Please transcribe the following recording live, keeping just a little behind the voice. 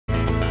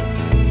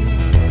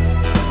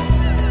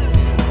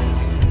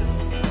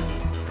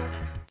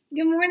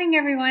Good morning,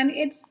 everyone.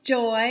 It's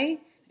Joy.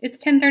 It's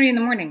 10:30 in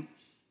the morning.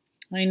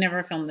 I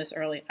never filmed this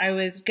early. I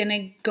was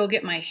gonna go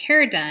get my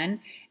hair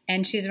done,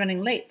 and she's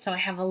running late, so I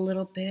have a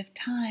little bit of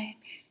time,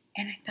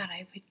 and I thought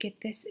I would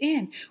get this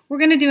in. We're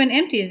gonna do an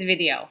empties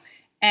video,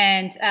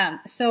 and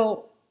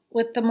so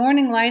with the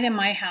morning light in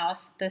my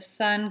house, the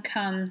sun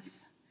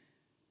comes,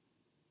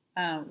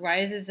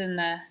 rises in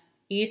the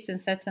east and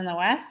sets in the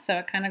west, so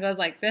it kind of goes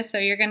like this. So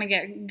you're gonna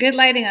get good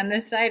lighting on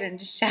this side and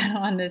shadow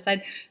on this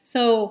side.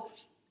 So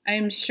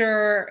I'm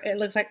sure it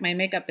looks like my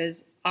makeup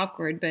is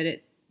awkward, but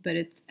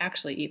it's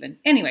actually even.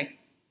 Anyway,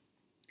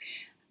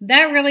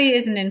 that really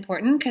isn't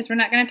important because we're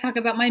not going to talk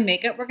about my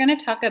makeup. We're going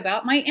to talk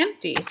about my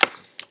empties,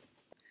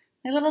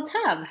 my little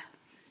tub.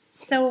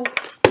 So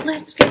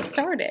let's get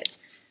started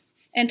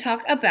and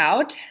talk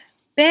about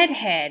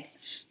bedhead.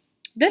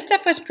 This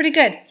stuff was pretty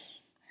good.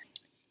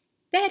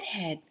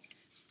 Bedhead.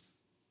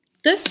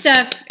 This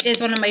stuff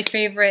is one of my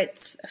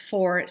favorites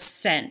for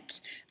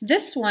scent.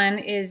 This one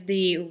is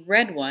the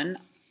red one,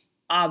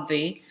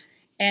 Obvi,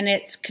 and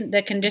it's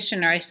the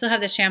conditioner. I still have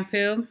the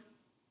shampoo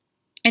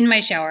in my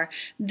shower.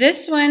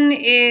 This one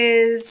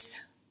is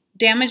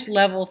damage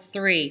level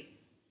 3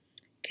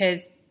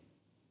 because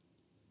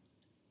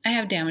I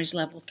have damage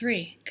level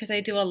 3 because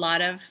I do a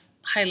lot of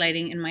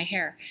highlighting in my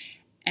hair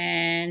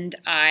and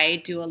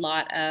I do a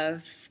lot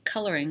of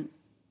coloring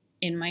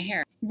in my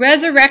hair.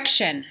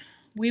 Resurrection.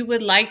 We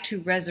would like to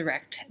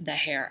resurrect the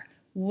hair.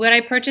 Would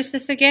I purchase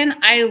this again?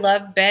 I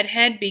love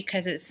bedhead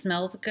because it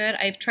smells good.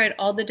 I've tried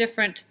all the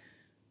different,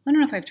 I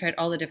don't know if I've tried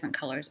all the different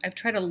colors. I've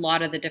tried a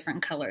lot of the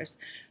different colors.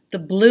 The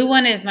blue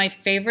one is my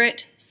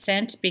favorite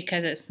scent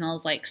because it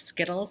smells like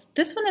Skittles.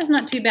 This one is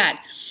not too bad.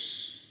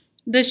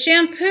 The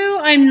shampoo,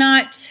 no,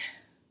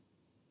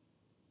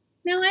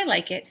 I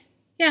like it.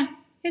 Yeah,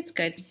 it's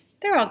good.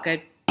 They're all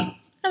good. I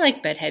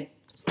like bedhead.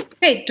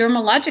 Okay,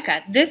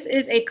 Dermalogica. This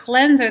is a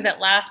cleanser that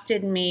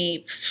lasted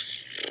me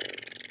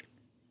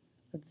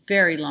a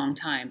very long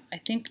time. I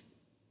think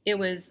it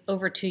was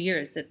over 2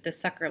 years that the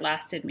sucker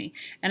lasted me.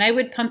 And I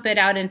would pump it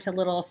out into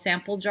little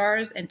sample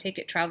jars and take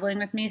it traveling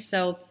with me.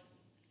 So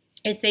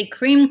it's a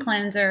cream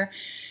cleanser.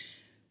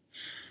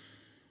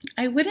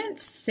 I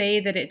wouldn't say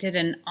that it did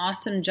an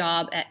awesome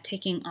job at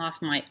taking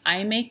off my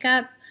eye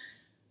makeup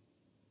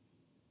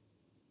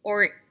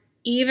or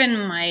even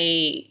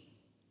my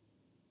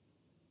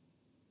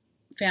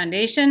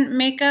foundation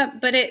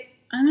makeup, but I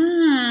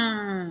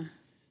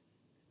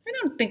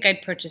don't think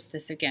I'd purchase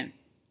this again.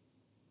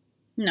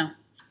 No.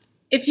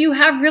 If you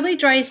have really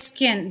dry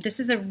skin, this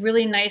is a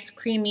really nice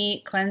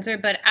creamy cleanser,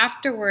 but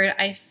afterward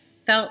I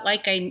felt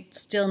like I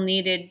still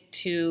needed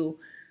to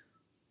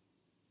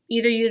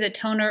either use a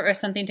toner or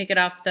something to get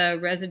off the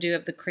residue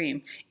of the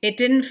cream. It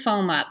didn't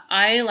foam up.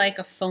 I like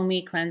a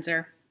foamy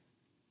cleanser.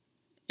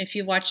 If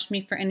you've watched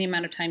me for any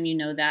amount of time, you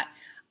know that.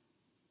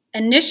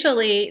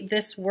 Initially,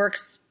 this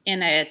works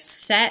in a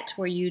set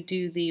where you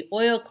do the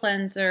oil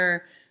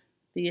cleanser,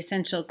 the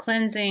essential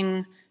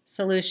cleansing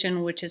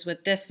solution, which is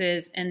what this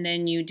is, and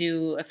then you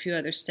do a few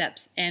other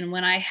steps. And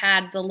when I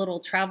had the little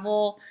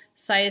travel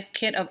size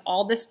kit of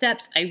all the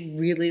steps, I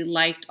really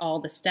liked all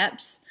the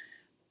steps,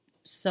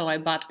 so I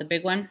bought the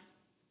big one.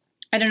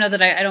 I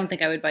don't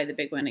think I would buy the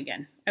big one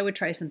again. I would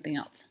try something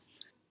else.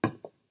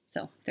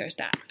 So there's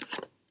that.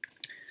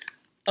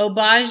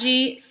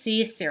 Obagi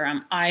C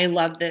Serum. I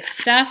love this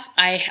stuff.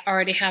 I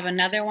already have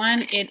another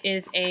one. It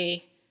is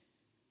a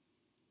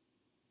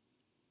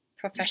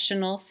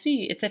Professional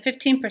C. It's a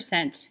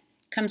 15%.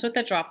 Comes with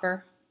a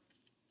dropper.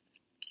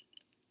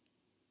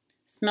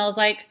 Smells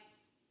like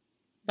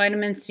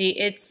vitamin C.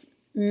 It's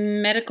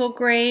medical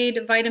grade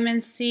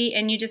vitamin C,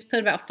 and you just put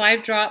about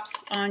 5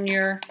 drops on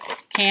your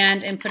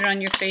hand and put it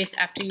on your face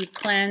after you've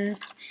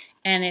cleansed,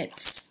 and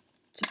it's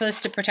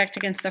supposed to protect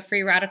against the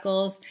free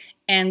radicals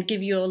and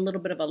give you a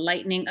little bit of a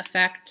lightening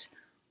effect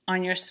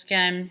on your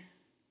skin.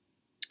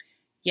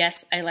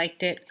 Yes, I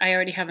liked it. I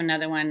already have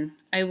another one.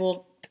 I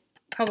will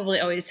probably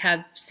always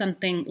have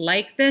something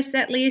like this,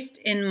 at least,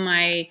 in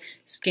my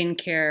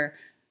skincare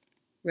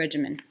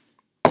regimen.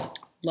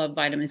 Love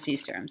vitamin C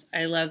serums.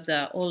 I love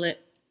the Ole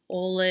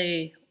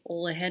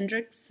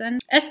Hendrickson.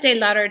 Estee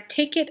Lauder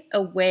Take It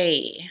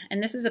Away.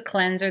 And this is a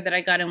cleanser that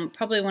I got in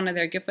probably one of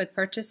their gift with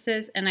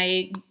purchases, and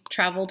I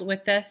traveled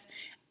with this.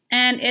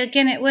 And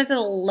again, it was a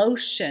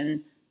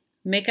lotion,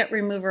 makeup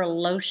remover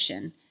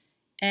lotion.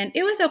 And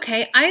it was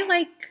okay. I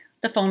like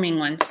the foaming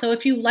ones. So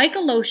if you like a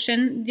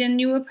lotion, then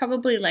you would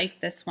probably like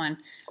this one.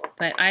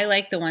 But I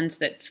like the ones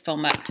that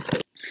foam up.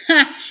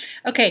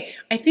 Okay,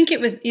 I think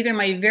it was either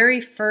my very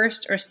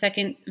first or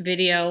second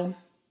video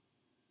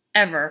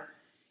ever.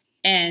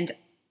 And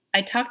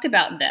I talked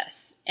about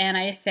this. And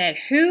I said,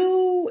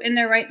 who in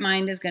their right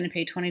mind is going to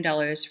pay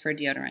 $20 for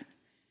deodorant?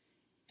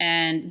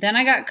 And then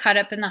I got caught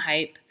up in the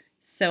hype.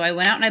 So I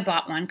went out and I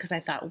bought one because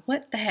I thought,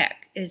 what the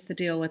heck is the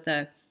deal with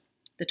the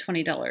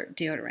 $20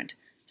 deodorant?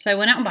 So I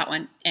went out and bought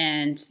one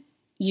and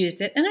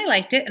used it, and I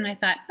liked it, and I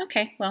thought,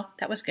 okay, well,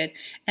 that was good.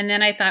 And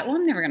then I thought, well,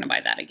 I'm never going to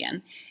buy that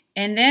again.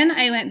 And then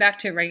I went back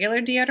to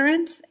regular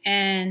deodorants,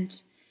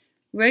 and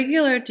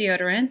Regular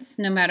deodorants,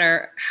 no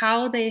matter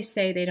how they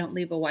say they don't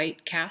leave a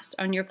white cast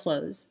on your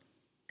clothes,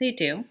 they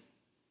do.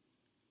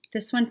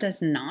 This one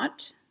does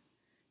not.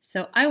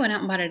 So I went out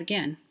and bought it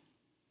again.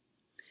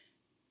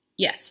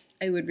 Yes,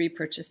 I would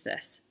repurchase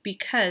this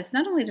because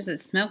not only does it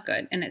smell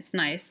good and it's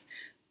nice,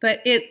 but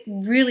it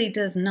really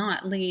does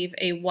not leave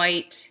a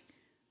white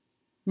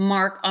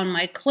mark on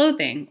my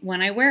clothing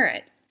when I wear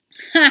it.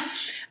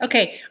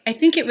 Okay, I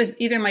think it was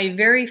either my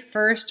very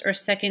first or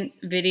second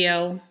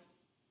video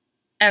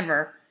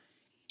ever,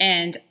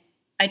 and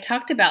I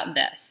talked about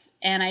this,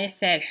 and I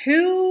said,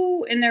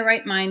 who in their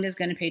right mind is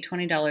going to pay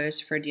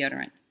 $20 for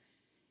deodorant?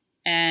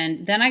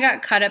 And then I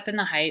got caught up in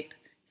the hype,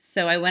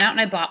 so I went out and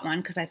I bought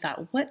one because I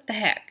thought, what the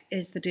heck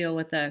is the deal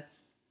with the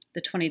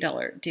 $20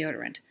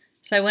 deodorant?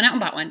 So I went out and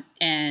bought one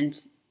and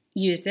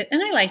used it,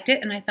 and I liked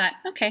it, and I thought,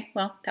 okay,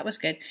 well, that was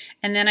good.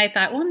 And then I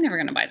thought, well, I'm never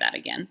going to buy that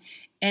again.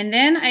 And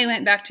then I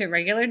went back to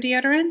regular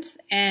deodorants,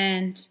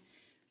 and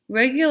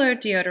regular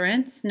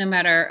deodorants, no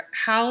matter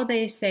how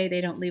they say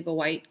they don't leave a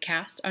white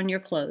cast on your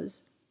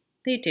clothes,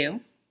 they do.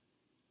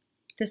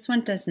 This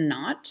one does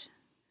not.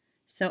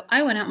 So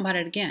I went out and bought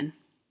it again.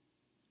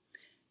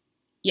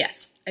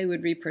 Yes, I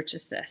would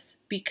repurchase this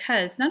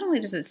because not only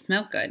does it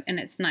smell good and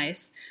it's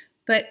nice,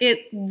 but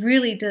it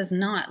really does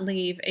not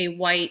leave a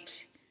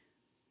white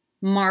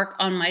mark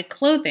on my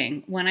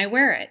clothing when I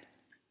wear it.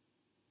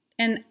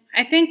 And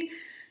I think,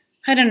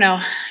 I don't know,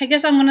 I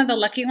guess I'm one of the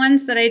lucky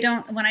ones that I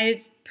don't, when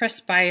I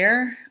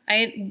perspire,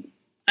 I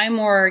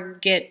more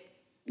get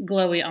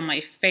glowy on my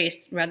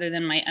face rather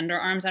than my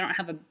underarms. I don't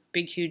have a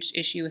big, huge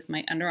issue with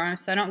my underarms,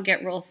 so I don't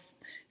get real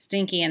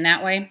stinky in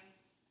that way.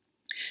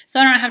 So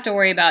I don't have to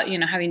worry about,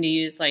 having to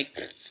use like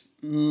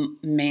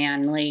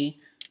manly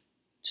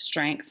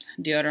strength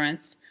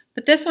deodorants.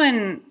 But this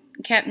one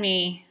kept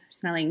me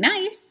smelling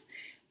nice.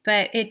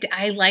 But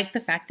I like the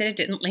fact that it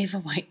didn't leave a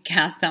white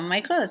cast on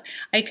my clothes.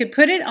 I could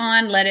put it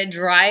on, let it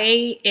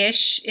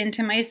dry-ish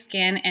into my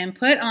skin, and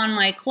put on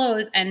my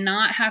clothes and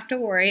not have to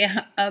worry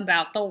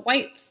about the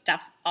white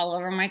stuff all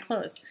over my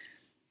clothes.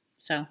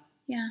 So,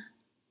 yeah,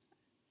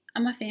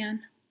 I'm a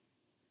fan.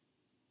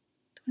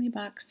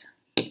 $20.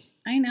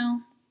 I know.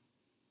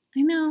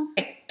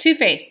 Too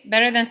Faced,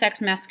 Better Than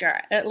Sex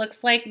Mascara. It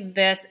looks like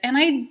this, and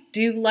I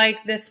do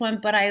like this one,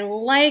 but I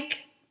like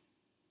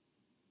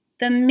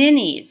the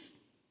minis.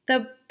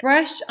 The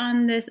brush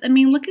on this, I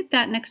mean, look at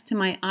that next to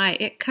my eye.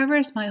 It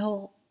covers my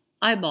whole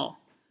eyeball.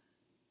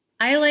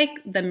 I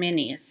like the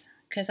minis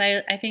because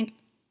I think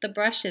the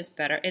brush is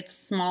better. It's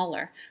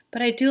smaller,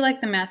 but I do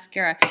like the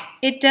mascara.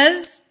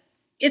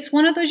 It's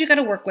one of those you got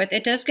to work with.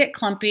 It does get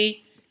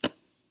clumpy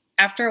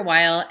after a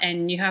while,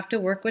 and you have to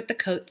work with the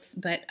coats,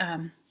 but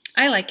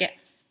I like it.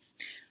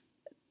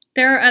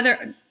 There are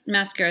other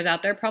mascaras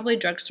out there, probably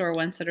drugstore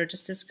ones that are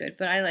just as good,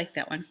 but I like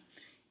that one.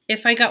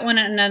 If I got one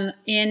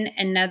in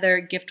another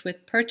gift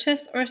with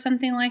purchase or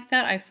something like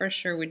that, I for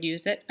sure would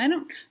use it. I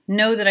don't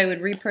know that I would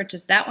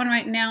repurchase that one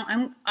right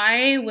now.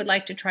 I would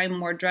like to try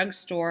more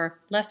drugstore,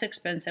 less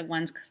expensive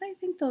ones because I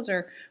think those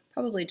are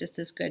probably just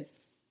as good.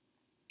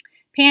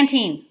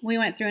 Pantene. We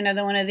went through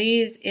another one of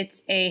these.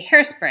 It's a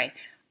hairspray.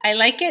 I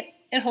like it.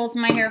 It holds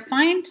my hair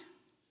fine.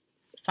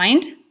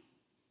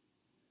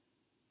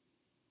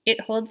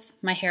 It holds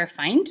my hair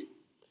fine?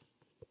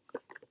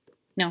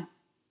 No.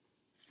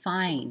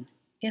 Fine.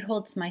 It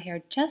holds my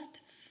hair just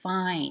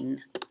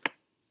fine.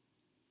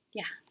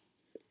 Yeah.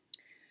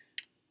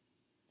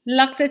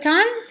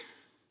 L'Occitane.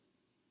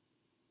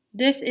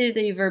 This is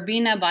the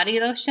Verbena body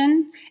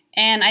lotion.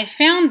 And I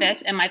found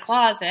this in my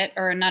closet,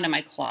 or not in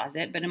my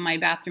closet, but in my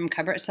bathroom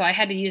cupboard. So I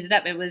had to use it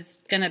up. It was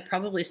going to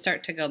probably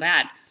start to go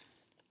bad.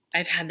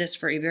 I've had this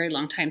for a very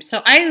long time.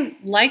 So I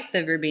like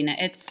the Verbena.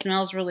 It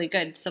smells really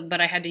good, but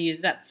I had to use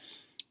it up.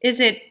 Is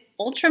it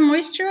ultra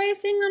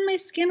moisturizing on my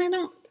skin? I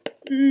don't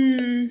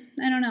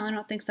know. I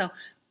don't think so.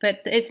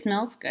 But it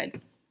smells good.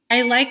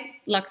 I like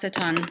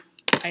L'Occitane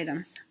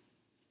items.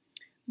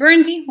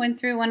 Burnsy went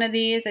through one of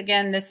these.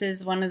 Again, this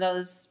is one of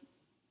those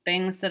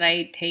things that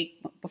I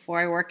take before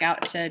I work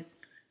out to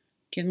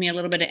give me a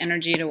little bit of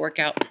energy to work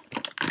out.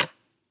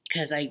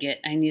 Because I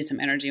need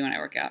some energy when I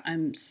work out.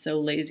 I'm so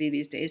lazy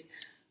these days.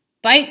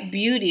 Bite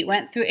Beauty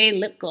went through a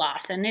lip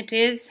gloss, and it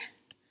is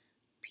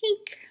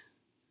pink.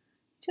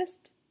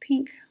 Just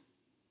pink.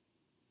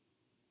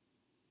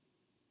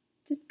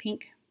 Just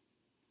pink.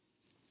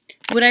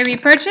 Would I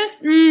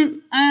repurchase?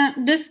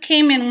 This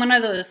came in one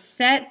of those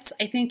sets.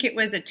 I think it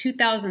was a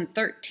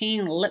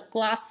 2013 lip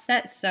gloss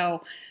set,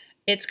 so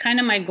it's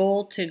kind of my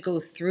goal to go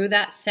through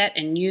that set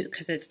and use,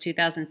 because it's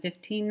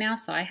 2015 now,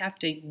 so I have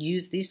to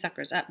use these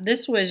suckers up.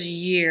 This was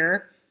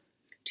year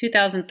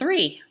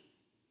 2003.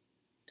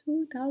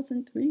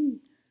 2003.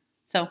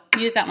 So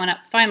use that one up.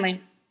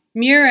 Finally,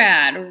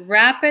 Murad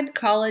Rapid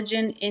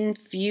Collagen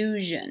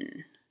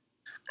Infusion.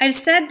 I've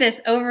said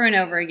this over and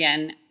over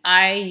again.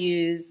 I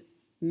use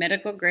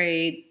medical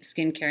grade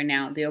skincare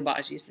now, the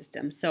Obagi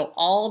system. So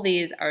all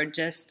these are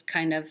just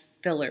kind of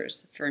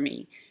fillers for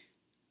me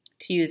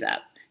to use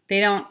up.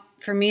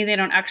 For me, they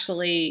don't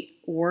actually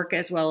work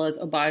as well as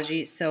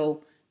Obagi.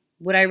 So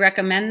Would I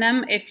recommend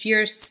them? If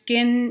your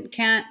skin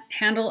can't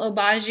handle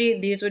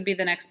Obagi, these would be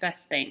the next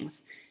best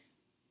things.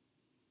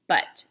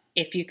 But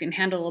if you can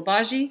handle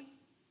Obagi,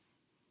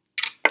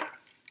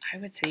 I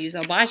would say use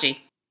Obagi.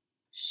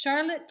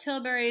 Charlotte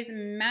Tilbury's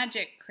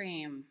Magic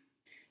Cream.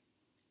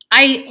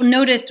 I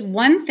noticed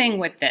one thing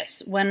with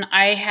this. When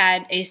I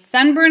had a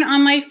sunburn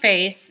on my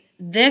face,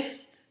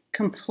 this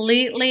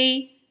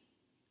completely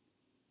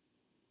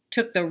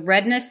took the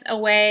redness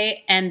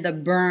away and the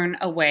burn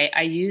away.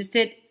 I used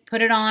it,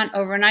 put it on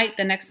overnight.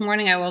 The next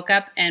morning I woke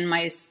up and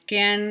my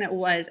skin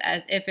was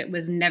as if it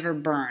was never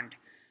burned.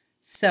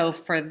 So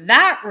for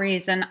that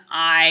reason,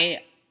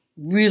 I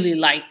really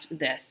liked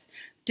this.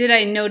 Did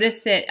I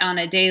notice it on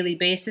a daily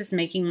basis,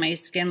 making my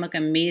skin look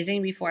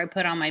amazing before I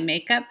put on my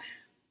makeup?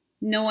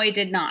 No, I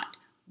did not.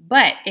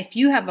 But if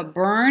you have a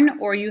burn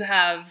or you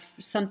have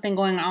something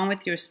going on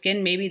with your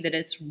skin, maybe that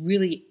it's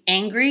really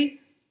angry,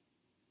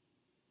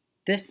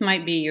 this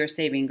might be your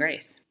saving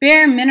grace.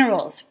 Bare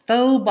Minerals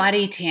Faux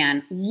Body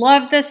Tan.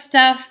 Love this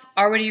stuff.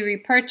 Already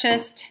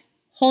repurchased.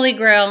 Holy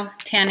Grail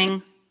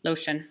Tanning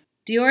Lotion.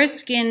 Dior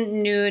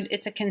Skin Nude.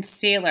 It's a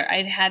concealer.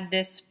 I've had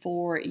this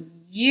for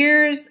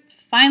years.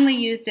 Finally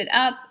used it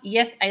up.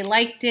 Yes, I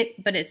liked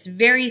it, but it's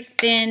very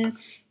thin,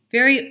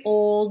 very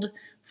old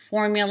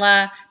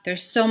formula.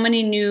 There's so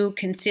many new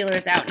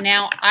concealers out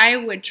now. I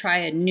would try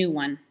a new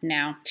one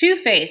now. Too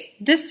Faced.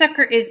 This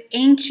sucker is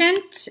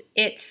ancient.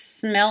 It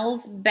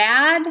smells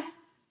bad,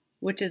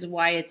 which is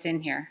why it's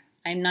in here.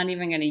 I'm not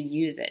even going to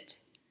use it.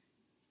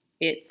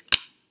 It's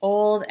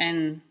old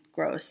and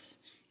gross.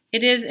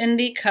 It is in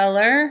the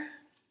color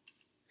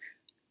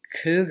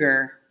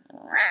Cougar.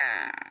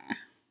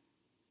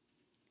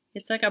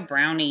 It's like a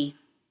brownie.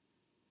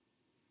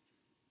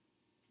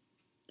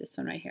 This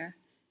one right here.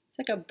 It's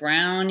like a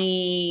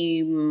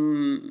brownie.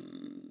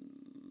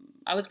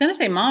 I was going to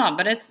say mauve,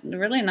 but it's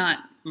really not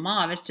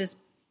mauve. It's just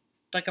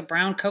like a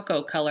brown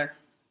cocoa color.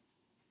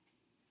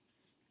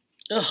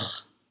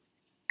 Ugh.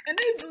 And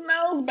it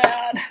smells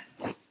bad.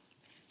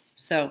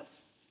 So,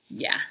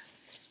 yeah.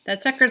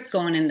 That sucker's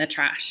going in the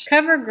trash.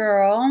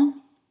 CoverGirl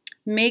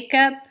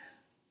Makeup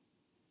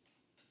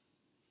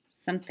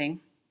something.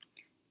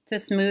 It's a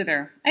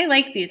smoother. I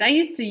like these. I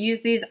used to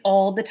use these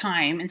all the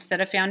time instead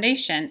of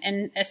foundation,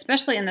 and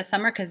especially in the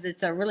summer because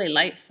it's a really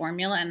light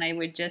formula, and I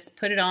would just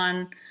put it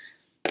on,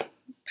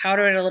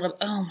 powder it a little.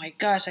 Oh my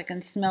gosh, I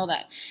can smell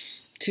that.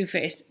 Too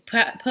Faced.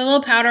 Put a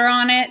little powder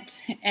on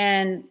it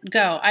and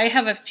go. I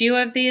have a few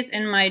of these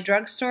in my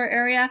drugstore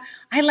area.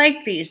 I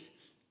like these.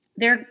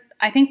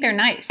 I think they're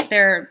nice.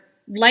 They're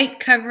light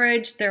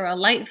coverage. They're a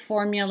light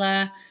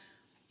formula.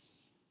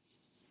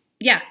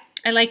 Yeah,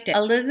 I liked it.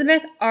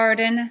 Elizabeth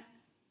Arden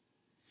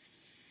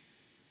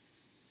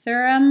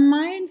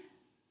Ceramide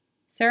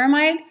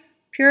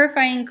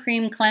Purifying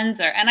Cream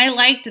Cleanser. And I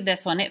liked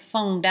this one. It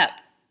foamed up.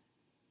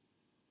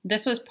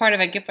 This was part of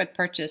a gift with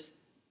purchase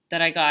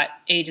that I got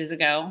ages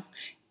ago.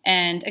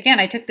 And again,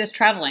 I took this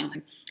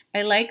traveling.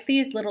 I like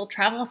these little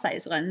travel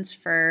size ones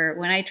for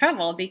when I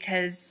travel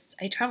because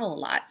I travel a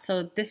lot.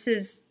 So this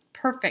is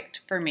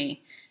perfect for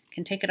me. I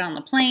can take it on the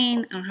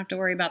plane. I don't have to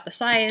worry about the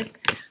size.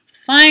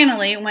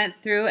 Finally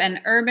went through an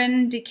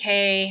Urban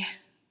Decay,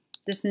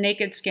 this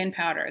Naked Skin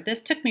Powder.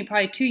 This took me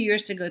probably 2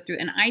 years to go through,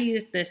 and I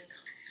used this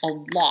a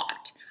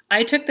lot.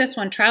 I took this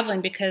one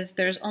traveling because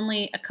there's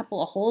only a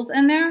couple of holes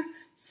in there,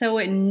 so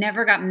it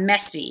never got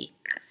messy.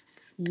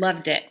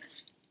 Loved it.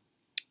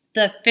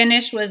 The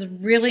finish was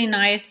really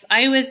nice.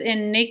 I was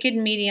in Naked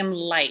Medium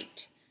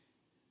Light.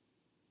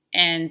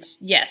 And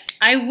yes,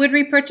 I would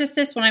repurchase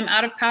this when I'm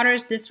out of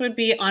powders. This would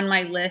be on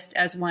my list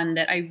as one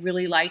that I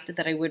really liked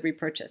that I would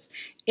repurchase.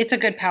 It's a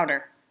good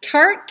powder.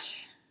 Tarte,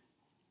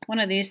 one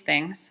of these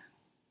things.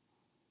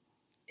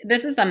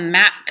 This is the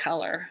matte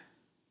color.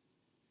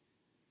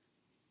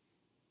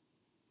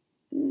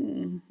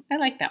 I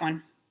like that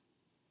one.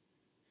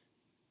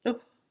 Oh,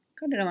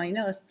 got it on my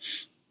nose.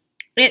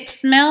 It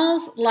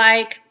smells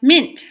like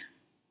mint.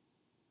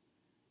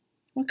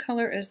 What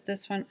color is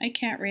this one? I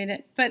can't read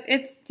it, but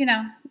it's, you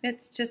know,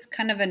 it's just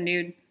kind of a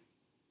nude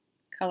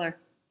color.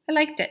 I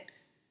liked it.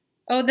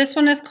 Oh, this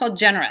one is called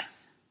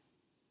Generous.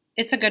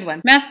 It's a good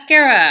one.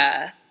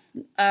 Mascara,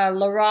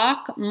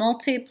 Lorac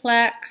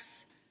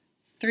Multiplex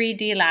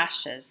 3D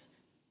Lashes.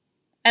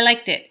 I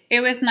liked it.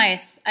 It was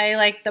nice. I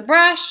liked the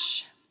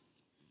brush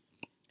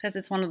because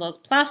it's one of those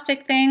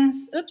plastic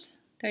things. Oops,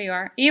 there you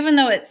are. Even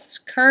though it's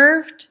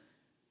curved,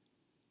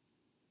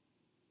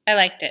 I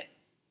liked it.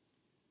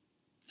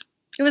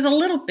 It was a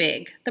little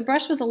big. The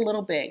brush was a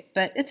little big,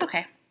 but it's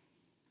okay.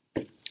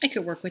 I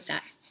could work with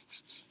that.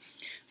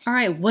 All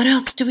right, what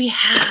else do we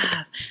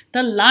have?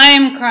 The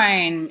Lime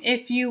Crime.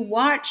 If you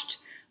watched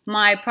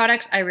my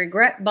products I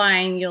regret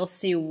buying, you'll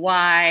see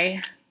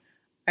why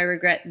I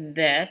regret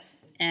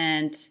this.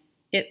 And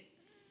it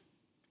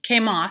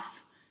came off.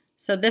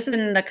 So this is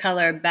in the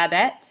color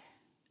Babette.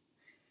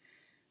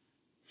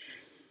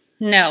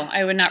 No,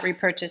 I would not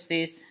repurchase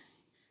these.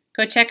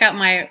 Go check out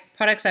my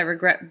products I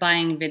regret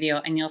buying video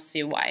and you'll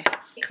see why.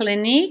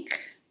 Clinique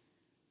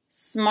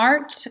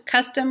Smart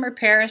Custom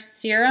Repair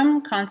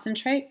Serum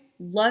Concentrate.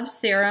 love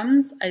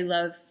serums. I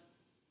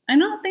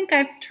don't think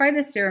I've tried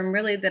a serum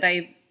really that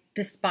I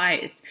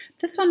despised.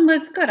 This one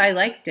was good. I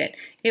liked it.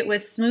 It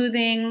was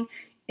smoothing.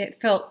 It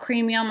felt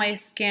creamy on my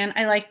skin.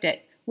 I liked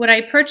it. Would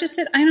I purchase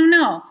it? I don't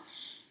know.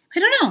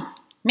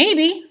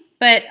 Maybe,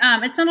 but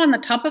it's not on the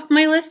top of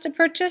my list to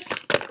purchase,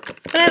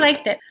 but I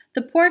liked it.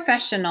 The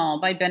Professional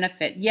by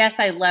Benefit. Yes,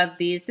 I love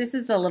these. This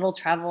is a little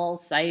travel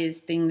size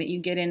thing that you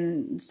get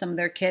in some of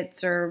their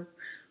kits or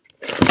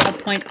a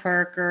point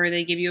perk, or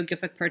they give you a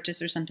gift with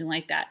purchase or something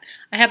like that.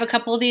 I have a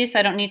couple of these, so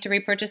I don't need to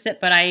repurchase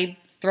it, but I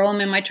throw them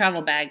in my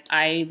travel bag.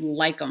 I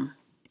like them.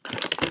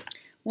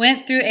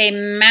 Went through a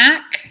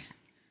MAC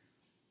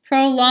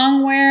Pro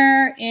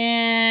Longwear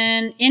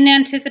in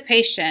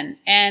anticipation,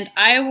 and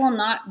I will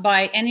not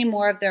buy any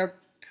more of their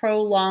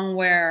Pro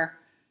Longwear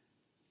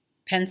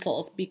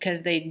pencils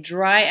because they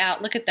dry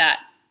out. Look at that.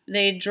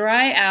 They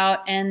dry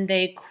out and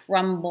they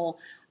crumble.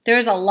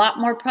 There's a lot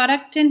more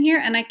product in here,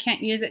 and I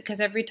can't use it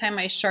because every time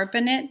I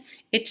sharpen it,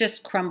 it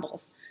just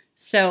crumbles.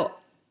 So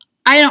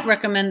I don't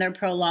recommend their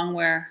Pro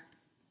Longwear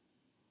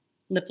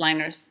lip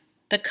liners.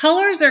 The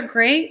colors are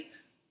great,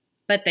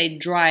 but they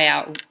dry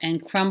out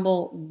and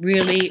crumble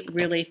really,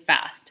 really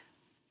fast.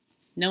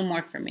 No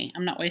more for me.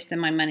 I'm not wasting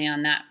my money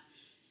on that.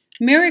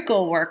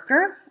 Miracle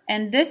Worker,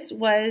 and this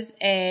was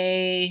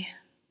a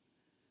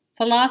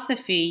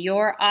philosophy.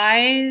 Your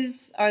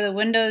eyes are the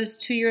windows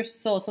to your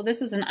soul. So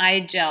this was an eye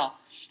gel.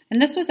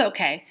 And this was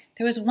okay.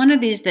 There was one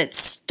of these that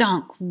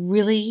stunk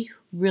really,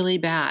 really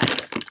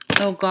bad.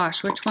 Oh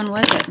gosh, which one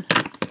was it?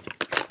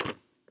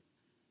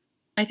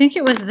 I think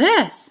it was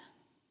this.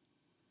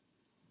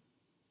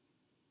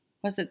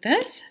 Was it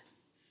this?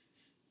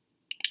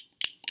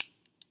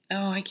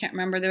 Oh, I can't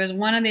remember. There was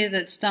one of these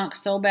that stunk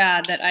so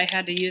bad that I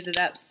had to use it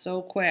up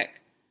so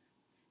quick.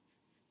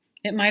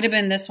 It might have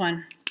been this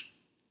one.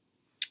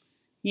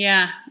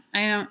 Yeah,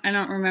 I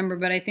don't remember,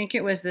 but I think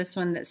it was this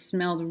one that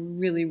smelled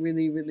really,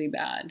 really, really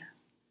bad.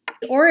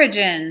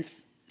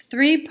 Origins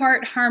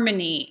 3-part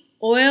Harmony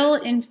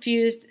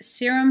oil-infused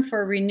serum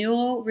for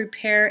renewal,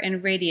 repair,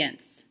 and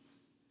radiance.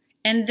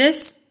 And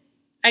this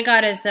I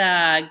got as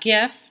a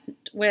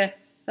gift with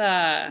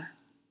a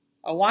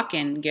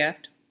walk-in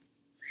gift.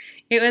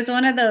 It was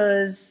one of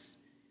those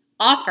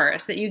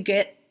offers that you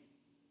get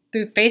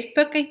through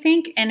Facebook, I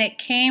think, and it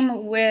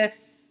came with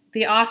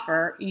the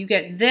offer. You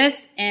get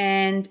this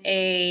and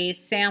a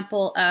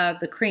sample of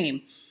the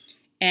cream,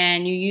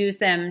 and you use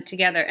them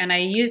together. And I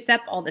used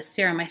up all the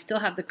serum. I still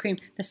have the cream.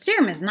 The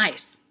serum is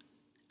nice.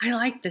 I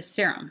like this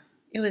serum.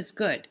 It was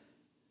good.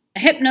 A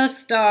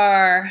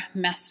Hypnostar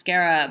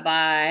mascara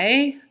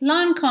by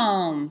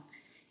Lancome.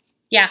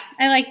 Yeah,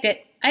 I liked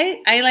it.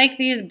 I like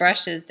these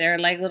brushes. They're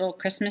like little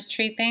Christmas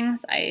tree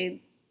things.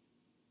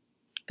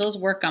 Those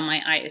work on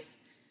my eyes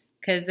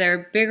because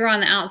they're bigger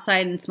on the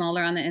outside and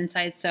smaller on the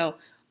inside. So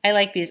I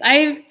like these.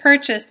 I've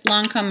purchased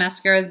Lancome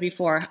mascaras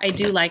before. I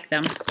do like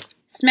them.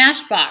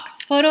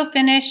 Smashbox Photo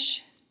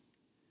Finish.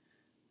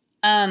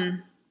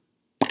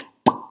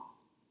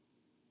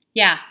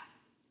 Yeah,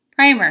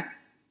 primer.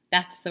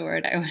 That's the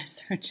word I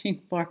was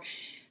searching for.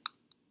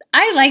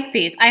 I like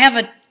these. I have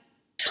a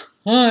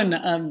ton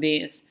of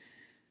these.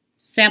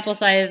 Sample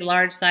size,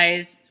 large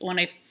size. When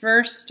I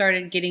first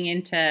started getting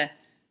into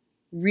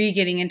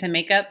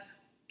makeup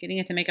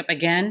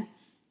again,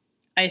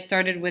 I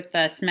started with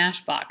the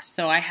Smashbox.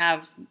 So I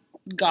have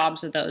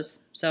gobs of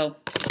those. So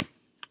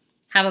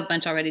have a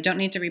bunch already. Don't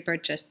need to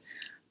repurchase.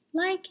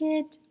 Like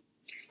it.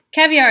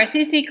 Caviar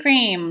CC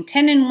Cream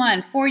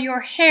 10-in-1 for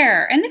your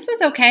hair. And this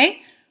was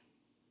okay.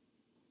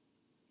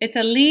 It's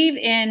a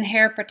leave-in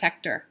hair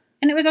protector.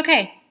 And it was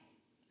okay.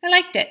 I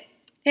liked it.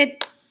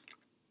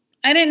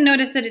 I didn't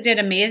notice that it did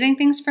amazing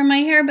things for my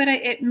hair, but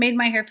it made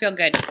my hair feel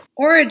good.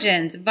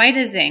 Origins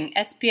Vitazing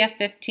SPF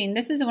 15.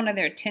 This is one of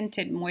their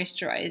tinted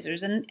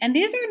moisturizers. And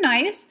these are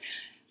nice.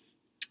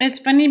 It's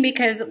funny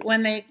because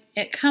when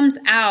it comes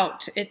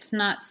out, it's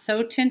not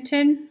so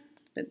tinted.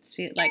 But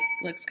see, it like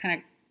looks kind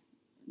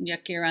of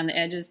yucky around the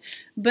edges.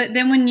 But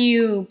then when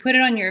you put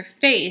it on your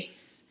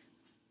face,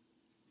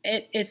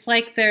 it's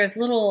like there's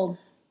little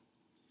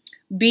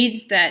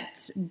beads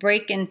that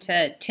break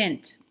into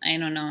tint. I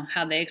don't know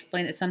how they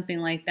explain it, something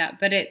like that.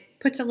 But it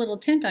puts a little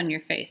tint on your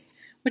face,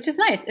 which is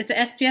nice. It's a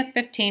SPF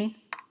 15.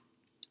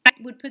 I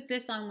would put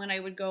this on when I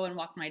would go and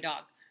walk my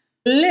dog.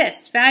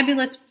 Bliss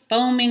Fabulous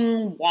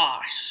Foaming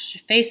Wash,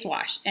 Face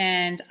Wash.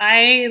 And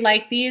I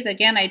like these.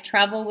 Again, I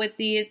travel with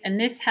these. And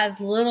this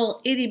has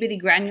little itty bitty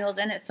granules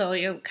in it. So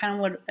it kind of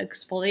would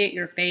exfoliate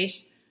your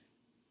face.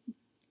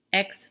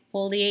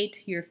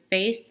 Exfoliate your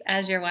face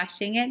as you're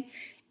washing it.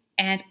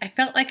 And I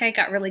felt like I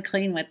got really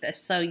clean with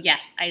this. So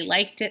yes, I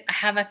liked it. I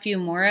have a few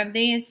more of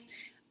these.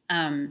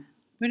 Where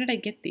did I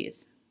get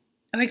these?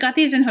 Oh, I got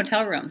these in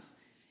hotel rooms.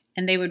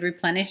 And they would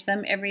replenish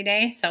them every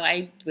day. So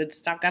I would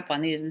stock up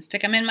on these and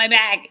stick them in my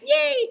bag.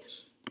 Yay!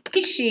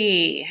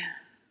 Ishi.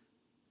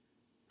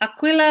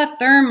 Aquila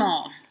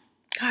Thermal.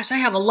 Gosh, I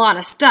have a lot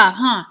of stuff,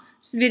 huh?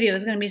 This video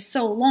is going to be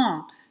so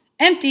long.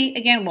 Empty.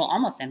 Again, well,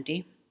 almost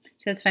empty.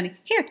 So it's funny.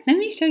 Here, let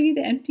me show you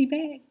the empty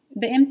bag.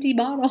 The empty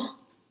bottle.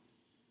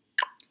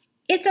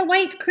 It's a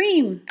white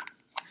cream.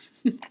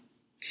 It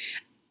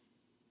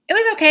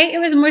was okay. It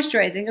was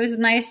moisturizing. It was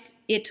nice.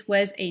 It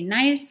was a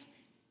nice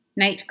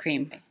night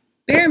cream.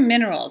 Bare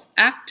Minerals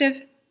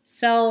Active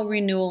Cell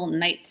Renewal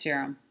Night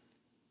Serum.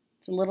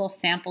 It's a little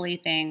sample-y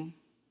thing.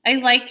 I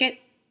like it.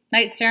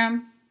 Night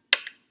serum.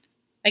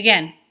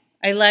 Again,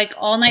 I like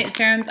all night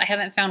serums. I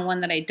haven't found one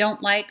that I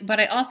don't like,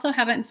 but I also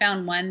haven't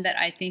found one that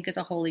I think is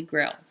a holy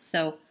grail.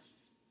 So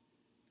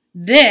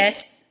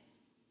this,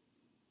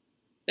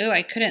 ooh,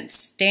 I couldn't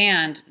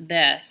stand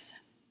this.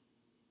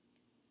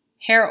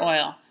 Hair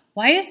oil.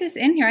 Why is this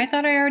in here? I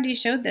thought I already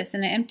showed this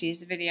in the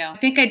Empties video. I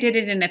think I did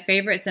it in a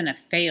favorites and a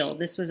fail.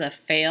 This was a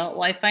fail.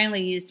 Well, I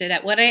finally used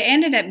it. What I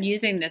ended up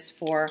using this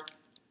for,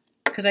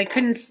 because I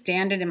couldn't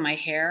stand it in my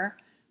hair,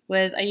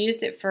 was I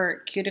used it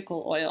for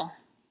cuticle oil.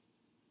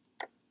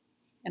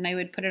 And I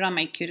would put it on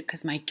my cuticle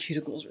because my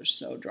cuticles are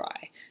so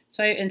dry.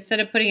 So instead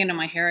of putting it in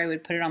my hair, I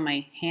would put it on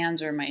my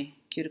hands or my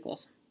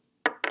cuticles.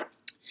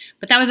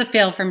 But that was a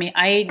fail for me.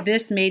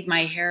 This made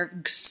my hair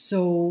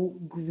so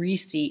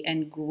greasy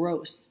and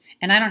gross.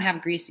 And I don't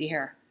have greasy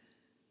hair.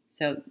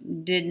 So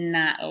did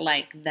not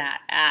like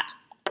that at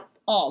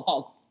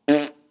all.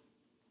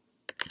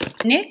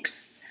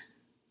 NYX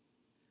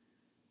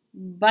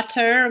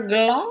Butter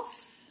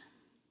Gloss.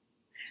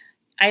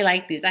 I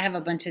like these. I have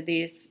a bunch of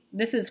these.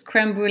 This is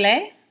creme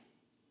brulee.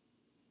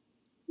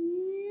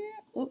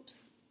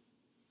 Oops.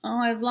 Oh,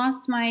 I've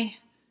lost my,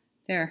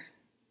 there,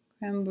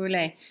 creme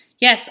brulee.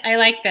 Yes, I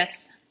like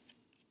this.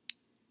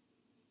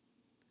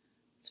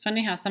 It's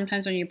funny how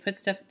sometimes when you put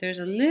stuff, there's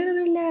a little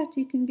bit left.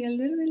 You can get a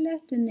little bit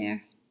left in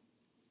there.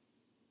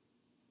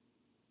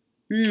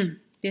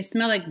 They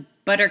smell like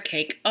butter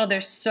cake. Oh,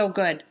 they're so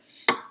good.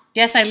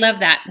 Yes, I love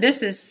that.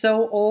 This is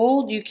so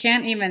old. You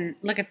can't even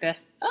look at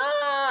this.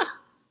 Ah!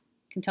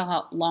 You can tell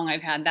how long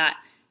I've had that.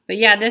 But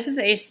yeah, this is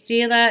a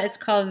Stila. It's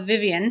called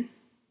Vivian.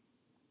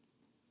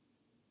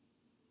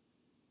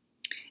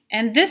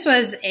 And this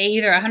was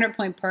either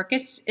 100-point perk.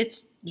 It's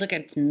look,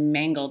 it's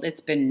mangled. It's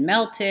been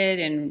melted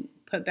and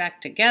put back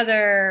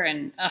together.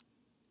 And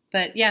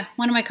but yeah,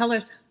 one of my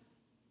colors.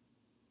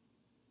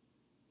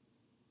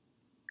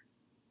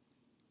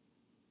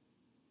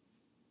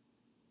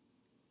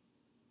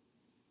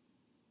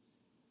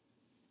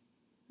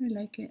 I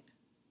like it.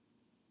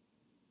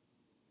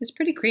 It's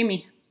pretty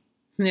creamy.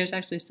 There's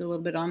actually still a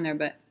little bit on there,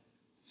 but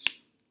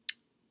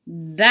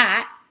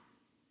that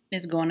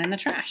is going in the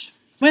trash.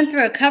 Went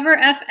through a Cover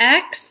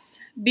FX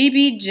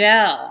BB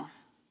Gel.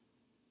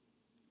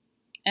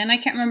 And I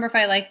can't remember if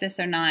I like this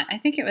or not. I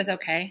think it was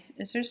okay.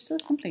 Is there still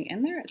something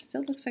in there? It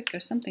still looks like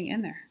there's something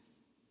in there.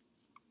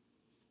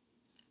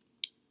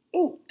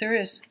 Oh, there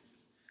is.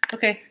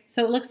 Okay,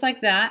 so it looks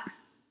like that.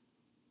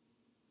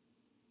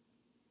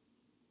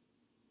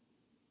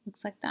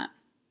 Looks like that.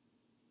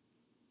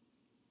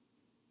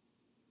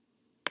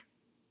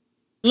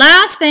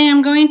 Last thing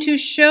I'm going to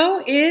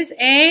show is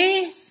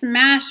a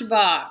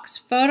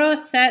Smashbox Photo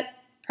Set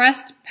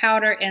Pressed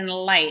Powder in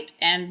Light.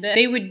 And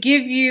they would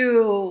give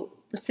you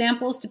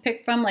samples to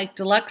pick from, like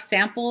deluxe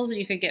samples.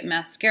 You could get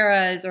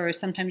mascaras or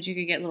sometimes you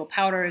could get little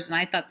powders. And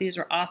I thought these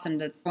were awesome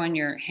to throw in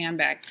your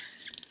handbag.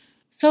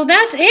 So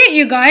that's it,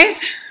 you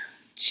guys.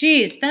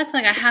 Jeez, that's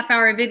like a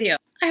half-hour video.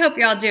 I hope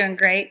you're all doing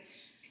great.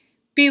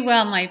 Be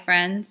well, my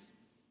friends.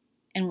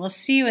 And we'll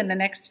see you in the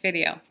next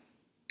video.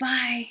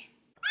 Bye.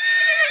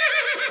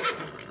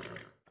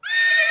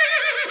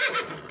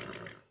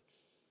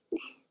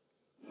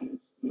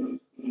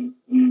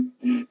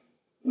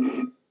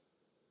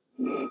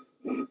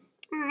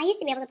 I used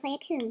to be able to play a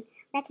tune.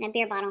 That's in a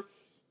beer bottle.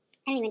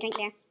 I don't even drink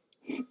beer.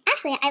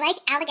 Actually, I like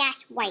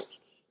Allagash White.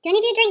 Do any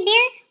of you drink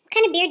beer? What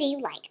kind of beer do you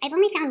like? I've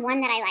only found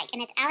one that I like,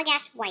 and it's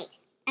Allagash White.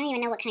 I don't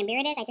even know what kind of beer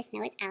it is. I just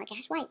know it's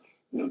Allagash White.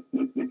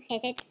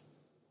 Because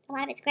a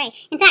lot of it's gray.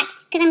 In fact,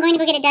 because I'm going to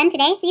go get it done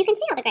today, so you can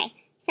see all the gray.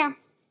 So,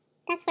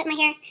 that's what my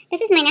hair,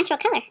 this is my natural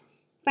color.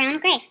 Brown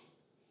gray.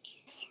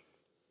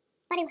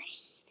 Body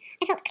wash.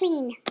 I felt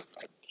clean.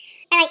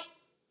 I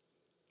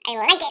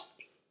like it.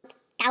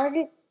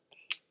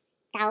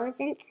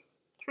 Thousandth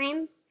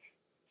time.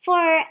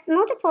 For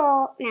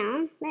multiple,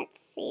 no, let's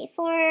see,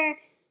 for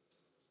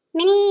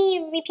many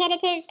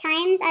repetitive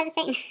times I was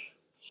saying,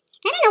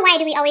 I don't know why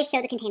do we always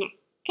show the container,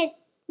 because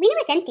we know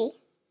it's empty,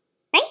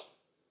 right?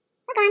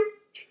 Look on.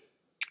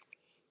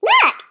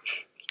 Look!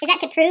 Is that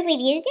to prove we've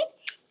used it?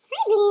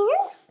 Hi, Blue.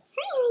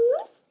 Hi,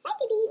 honey. Hi,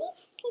 baby.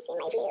 Can I see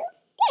my Blue?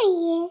 There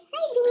he is.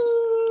 Hi,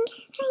 Blue.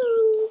 Hi,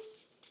 honey.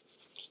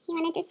 He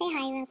wanted to say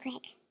hi real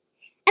quick.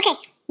 Okay,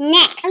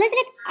 next.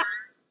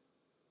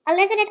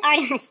 Elizabeth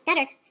Arden,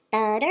 stuttered.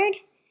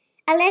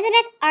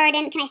 Elizabeth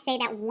Arden, can I say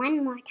that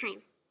one more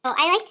time? Oh,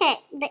 I like to,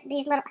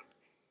 these little,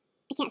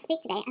 I can't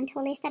speak today, I'm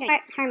totally stuttering.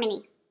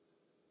 Harmony.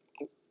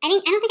 I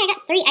don't think I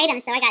got 3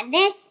 items though. I got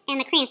this and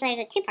the cream, so there's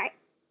a 2-part.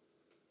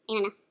 I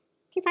don't know.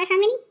 2-part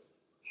Harmony?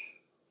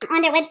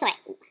 On their website.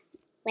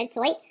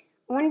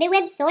 On their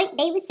website,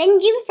 they would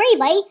send you a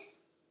freebie.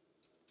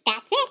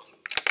 That's it.